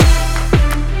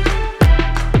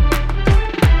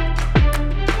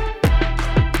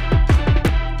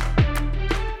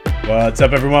What's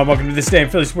up, everyone? Welcome to This Day in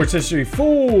Philly Sports History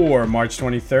for March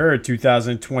 23rd,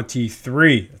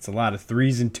 2023. That's a lot of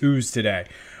threes and twos today.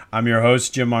 I'm your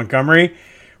host, Jim Montgomery.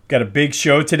 We've got a big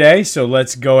show today, so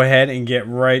let's go ahead and get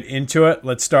right into it.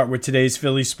 Let's start with today's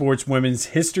Philly Sports Women's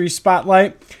History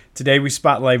Spotlight. Today we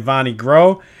spotlight Vonnie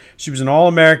Gros. She was an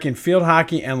All-American field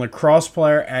hockey and lacrosse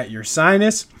player at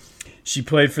Ursinus. She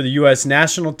played for the U.S.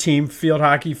 national team field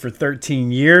hockey for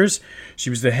 13 years.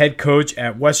 She was the head coach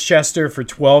at Westchester for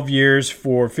 12 years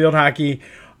for field hockey.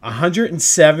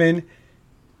 107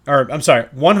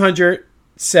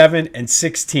 and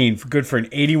 16, good for an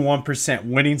 81%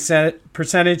 winning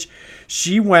percentage.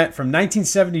 She went from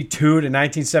 1972 to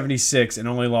 1976 and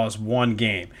only lost one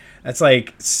game. That's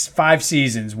like 5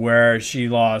 seasons where she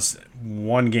lost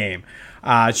one game.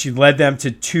 She led them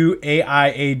to 2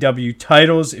 AIAW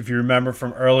titles. If you remember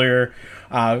from earlier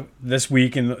this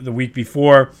week and the week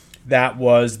before, that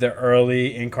was the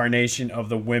early incarnation of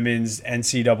the women's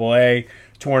NCAA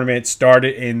tournament.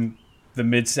 Started in the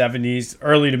mid-70s,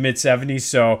 early to mid-70s,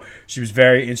 so she was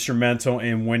very instrumental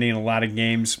in winning a lot of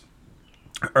games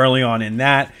early on in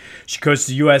that. She coached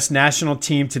the U.S. national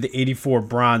team to the 84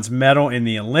 bronze medal in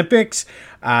the Olympics.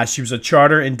 She was a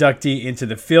charter inductee into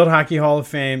the Field Hockey Hall of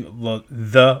Fame,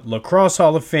 the Lacrosse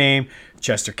Hall of Fame,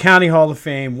 Chester County Hall of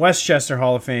Fame, Westchester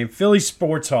Hall of Fame, Philly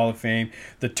Sports Hall of Fame,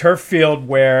 the turf field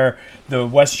where the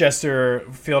Westchester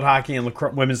field hockey and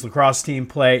women's lacrosse team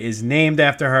play is named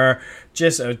after her.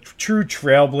 Just a true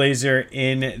trailblazer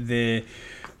in the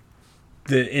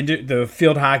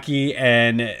field hockey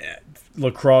and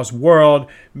lacrosse world.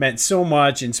 Meant so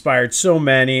much, inspired so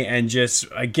many, and just,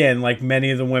 again, like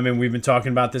many of the women we've been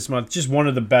talking about this month, just one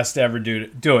of the best to ever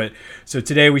do it. So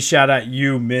today we shout out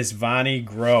you, Miss Vonnie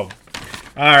Gros.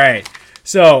 All right,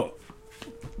 so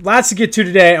lots to get to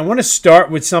today. I want to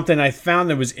start with something I found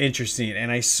that was interesting,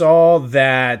 and I saw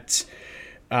that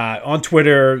on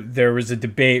Twitter there was a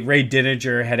debate. Ray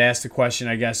Dininger had asked a question,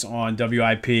 I guess, on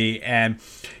WIP, and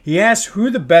he asked who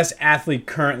the best athlete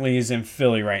currently is in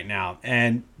Philly right now,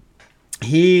 and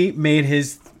he made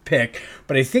his pick,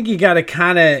 but I think you got to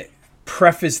kind of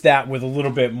preface that with a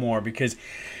little bit more, because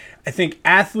I think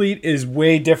athlete is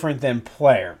way different than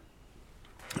player.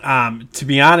 To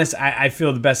be honest, I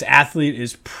feel the best athlete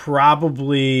is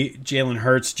probably Jalen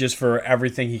Hurts, just for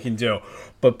everything he can do.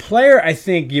 But player, I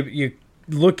think you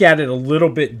look at it a little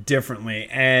bit differently,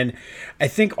 and I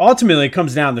think ultimately it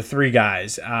comes down to 3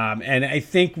 guys. And I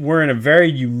think we're in a very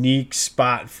unique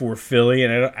spot for Philly,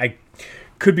 and I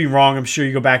could be wrong. I'm sure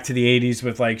you go back to the 80s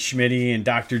with like Schmitty and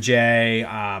Dr. J,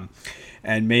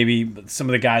 and maybe some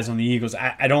of the guys on the Eagles.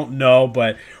 I don't know,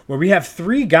 but where we have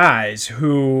 3 guys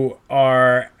who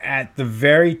are at the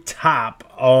very top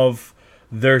of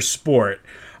their sport.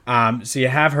 So you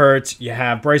have Hurts, you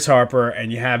have Bryce Harper,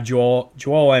 and you have Joel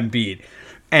Embiid.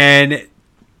 And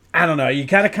I don't know, you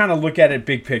gotta kind of look at it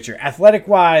big picture.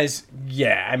 Athletic-wise,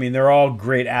 yeah, I mean, they're all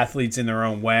great athletes in their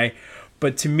own way.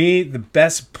 But to me, the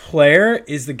best player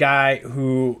is the guy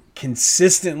who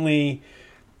consistently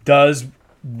does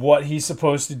what he's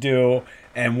supposed to do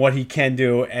and what he can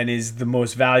do and is the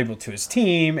most valuable to his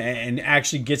team and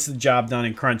actually gets the job done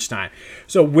in crunch time.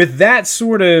 So with that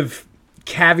sort of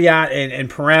caveat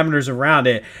and parameters around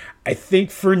it, I think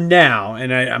for now,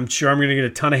 and I'm sure I'm going to get a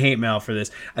ton of hate mail for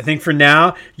this, I think for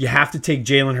now you have to take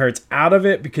Jalen Hurts out of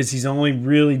it because he's only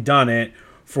really done it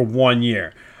for 1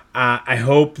 year. I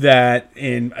hope that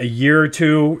in a year or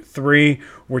 2, 3,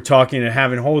 we're talking and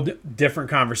having a whole different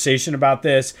conversation about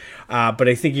this. But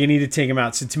I think you need to take him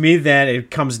out. So to me, then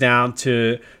it comes down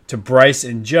to Bryce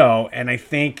and Joe, and I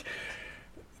think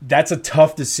that's a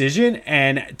tough decision.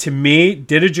 And to me,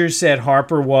 Didiger said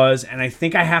Harper was, and I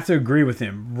think I have to agree with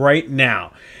him right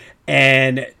now.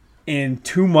 And in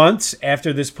 2 months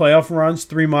after this playoff runs,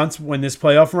 3 months when this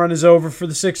playoff run is over for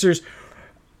the Sixers,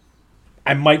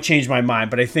 I might change my mind.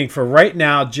 But I think for right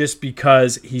now, just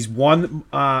because he's won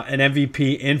an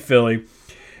MVP in Philly,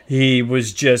 he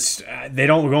was just they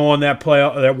don't go on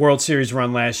that World Series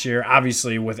run last year,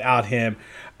 obviously without him.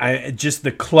 Just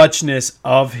the clutchness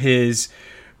of his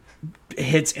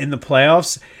hits in the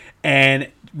playoffs, and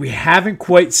we haven't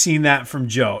quite seen that from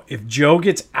Joe. If Joe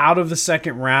gets out of the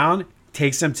second round,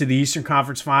 takes them to the Eastern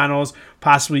Conference Finals,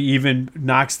 possibly even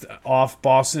knocks off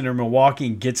Boston or Milwaukee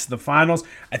and gets to the finals,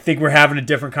 I think we're having a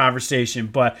different conversation.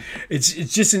 But it's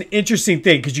just an interesting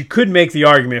thing because you could make the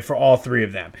argument for all 3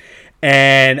 of them.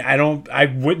 And I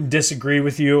wouldn't disagree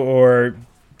with you or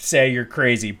say you're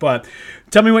crazy. But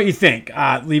tell me what you think.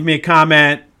 Leave me a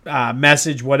comment,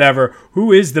 message, whatever.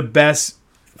 Who is the best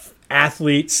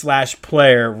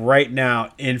athlete/player right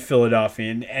now in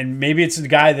Philadelphia? And maybe it's the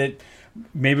guy that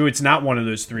maybe it's not one of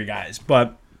those 3 guys,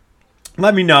 but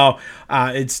let me know.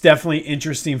 It's definitely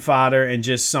interesting fodder and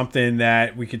just something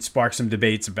that we could spark some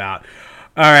debates about.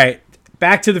 All right,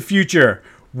 Back to the Future.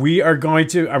 I'm going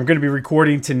to be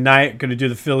recording tonight. Going to do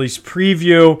the Phillies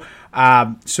preview.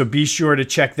 So be sure to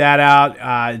check that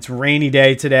out. It's a rainy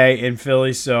day today in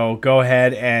Philly, so go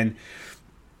ahead and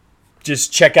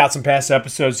just check out some past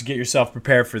episodes to get yourself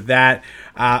prepared for that.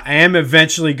 I am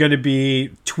eventually going to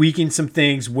be tweaking some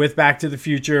things with Back to the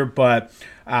Future, but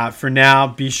for now,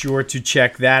 be sure to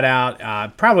check that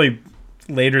out. Probably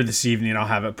later this evening, I'll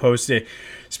have it posted.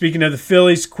 Speaking of the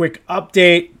Phillies, quick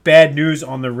update. Bad news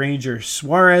on the Ranger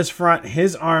Suarez front.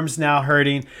 His arm's now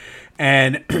hurting,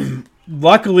 and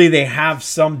luckily they have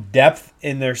some depth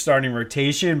in their starting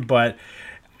rotation, but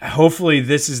hopefully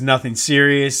this is nothing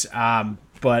serious.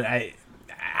 But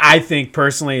I think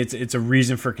personally it's a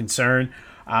reason for concern,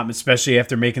 especially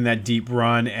after making that deep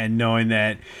run and knowing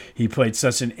that he played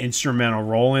such an instrumental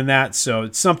role in that. So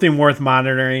it's something worth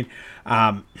monitoring.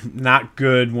 Not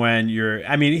good when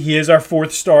he is our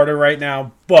fourth starter right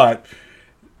now, but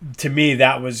to me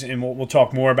that was, and we'll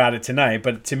talk more about it tonight,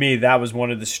 but to me that was one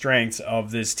of the strengths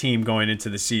of this team going into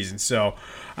the season. So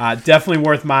definitely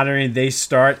worth monitoring. They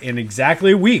start in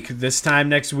exactly a week. This time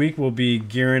next week we'll be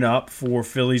gearing up for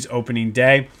Phillies opening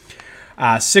day.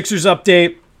 Sixers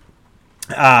update.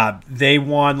 They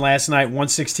won last night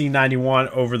 116-91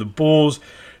 over the Bulls.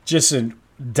 Just a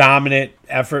dominant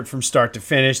effort from start to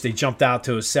finish. They jumped out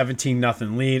to a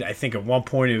 17-0 lead. I think at one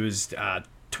point it was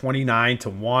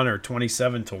 29-1 or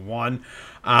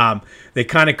 27-1. They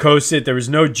kind of coasted. There was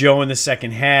no Joe in the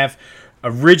second half.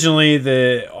 Originally,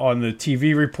 on the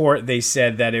TV report, they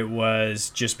said that it was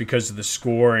just because of the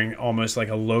scoring, almost like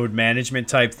a load management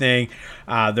type thing.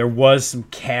 There was some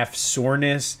calf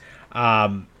soreness.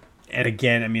 And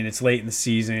again, it's late in the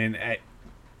season.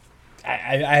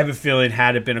 I have a feeling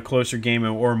had it been a closer game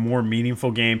or a more meaningful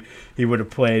game, he would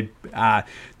have played.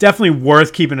 Definitely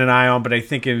worth keeping an eye on, but I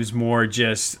think it was more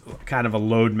just kind of a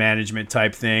load management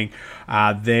type thing.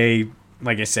 They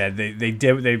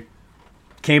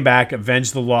came back,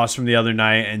 avenged the loss from the other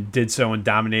night, and did so in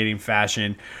dominating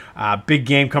fashion. Big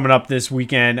game coming up this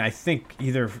weekend. I think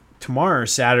either tomorrow or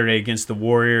Saturday against the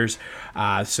Warriors.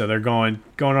 So they're going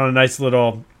on a nice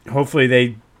little. Hopefully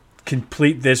they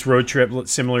complete this road trip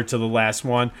similar to the last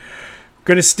one.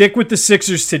 Going to stick with the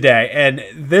Sixers today, and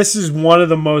this is one of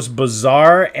the most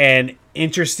bizarre and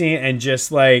interesting and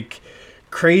just like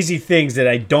crazy things that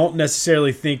I don't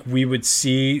necessarily think we would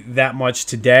see that much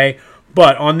today.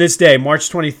 But on this day, March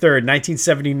 23rd,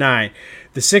 1979,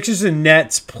 the Sixers and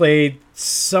Nets played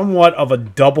somewhat of a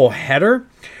doubleheader.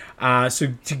 So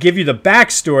to give you the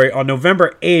backstory, on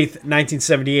November 8th,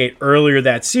 1978, earlier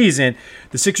that season,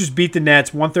 the Sixers beat the Nets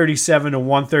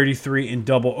 137-133 in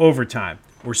double overtime,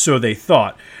 or so they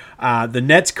thought. The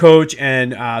Nets coach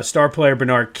and star player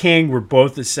Bernard King were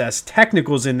both assessed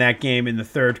technicals in that game in the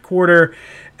third quarter.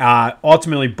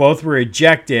 Ultimately, both were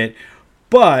ejected,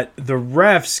 but the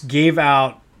refs gave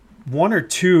out one or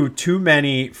two too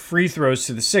many free throws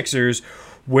to the Sixers,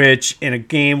 which in a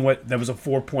game that was a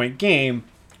 4-point game,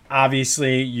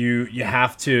 obviously you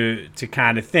have to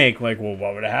kind of think like, well,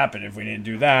 what would have happened if we didn't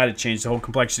do that? It changed the whole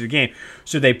complexity of the game.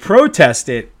 So they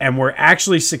protested and were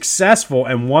actually successful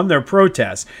and won their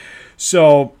protest.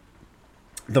 So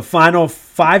the final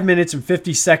 5 minutes and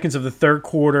 50 seconds of the third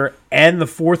quarter and the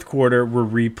fourth quarter were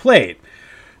replayed.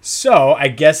 So I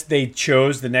guess they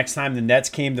chose the next time the Nets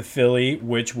came to Philly,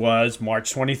 which was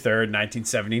March 23rd,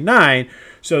 1979.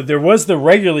 So there was the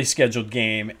regularly scheduled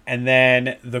game and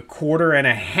then the quarter and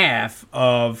a half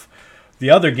of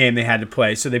the other game they had to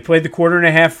play. So they played the quarter and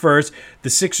a half first. The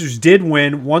Sixers did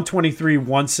win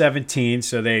 123-117,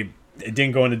 so it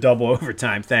didn't go into double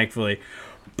overtime, thankfully.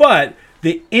 But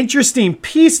the interesting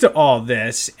piece to all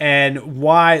this and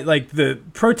why, like, the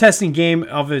protesting game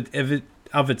of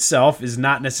itself is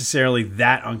not necessarily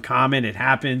that uncommon. It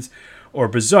happens, or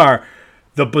bizarre.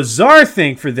 The bizarre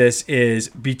thing for this is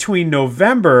between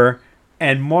November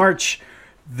and March,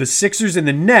 the Sixers and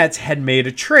the Nets had made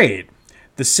a trade.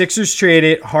 The Sixers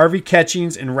traded Harvey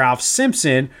Catchings and Ralph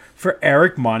Simpson for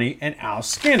Eric Money and Al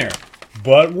Skinner.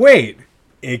 But wait,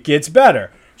 it gets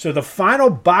better. So the final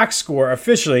box score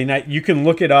officially, and you can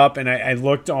look it up, and I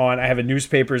looked on, I have a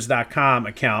newspapers.com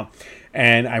account,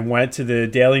 and I went to the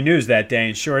Daily News that day,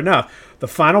 and sure enough, the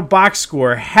final box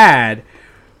score had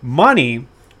Money,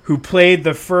 who played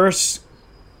the first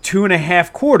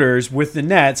 2.5 quarters with the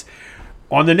Nets,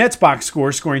 on the Nets box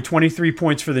score, scoring 23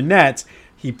 points for the Nets.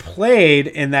 He played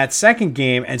in that second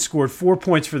game and scored 4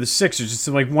 points for the Sixers. It's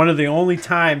like one of the only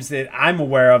times that I'm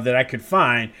aware of that I could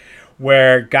find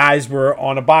where guys were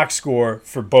on a box score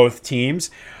for both teams.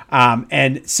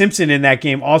 And Simpson in that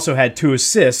game also had 2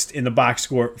 assists in the box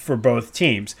score for both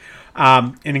teams.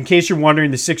 And in case you're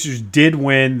wondering, the Sixers did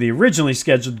win the originally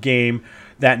scheduled game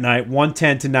that night,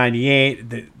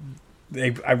 110-98.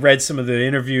 I read some of the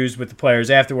interviews with the players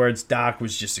afterwards. Doc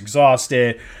was just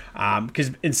exhausted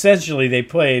because essentially they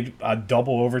played a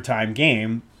double overtime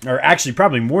game, or actually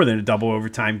probably more than a double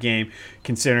overtime game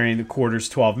considering the quarter's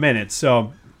 12 minutes.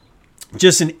 So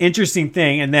just an interesting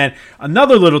thing. And then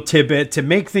another little tidbit to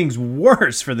make things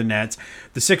worse for the Nets,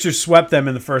 the Sixers swept them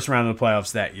in the first round of the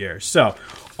playoffs that year. So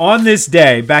on this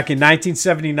day, back in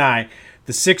 1979,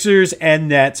 the Sixers and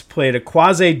Nets played a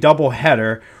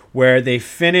quasi-doubleheader where they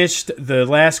finished the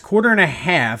last quarter and a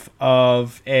half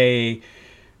of a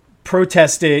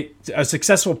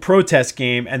successful protest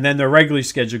game and then their regularly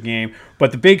scheduled game.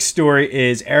 But the big story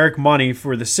is Eric Money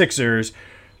for the Sixers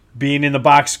being in the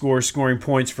box score, scoring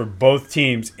points for both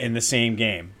teams in the same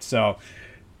game. So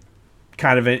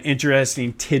kind of an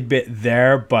interesting tidbit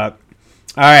there. But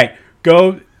all right,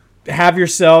 go have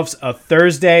yourselves a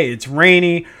Thursday. It's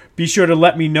rainy. Be sure to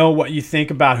let me know what you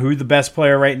think about who the best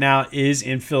player right now is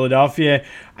in Philadelphia.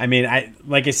 I mean,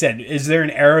 like I said, is there an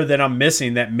era that I'm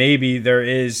missing that maybe there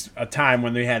is a time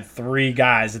when they had 3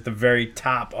 guys at the very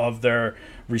top of their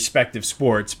respective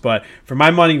sports? But for my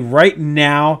money right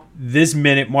now, this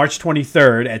minute, March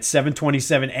 23rd at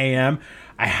 7:27 a.m.,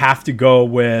 I have to go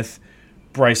with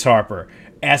Bryce Harper.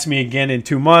 Ask me again in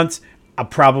 2 months, I'll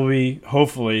probably,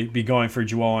 hopefully, be going for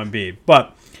Joel Embiid.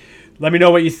 But let me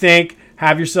know what you think.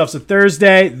 Have yourselves a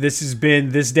Thursday. This has been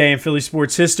This Day in Philly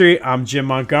Sports History. I'm Jim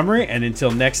Montgomery, and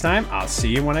until next time, I'll see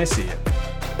you when I see you.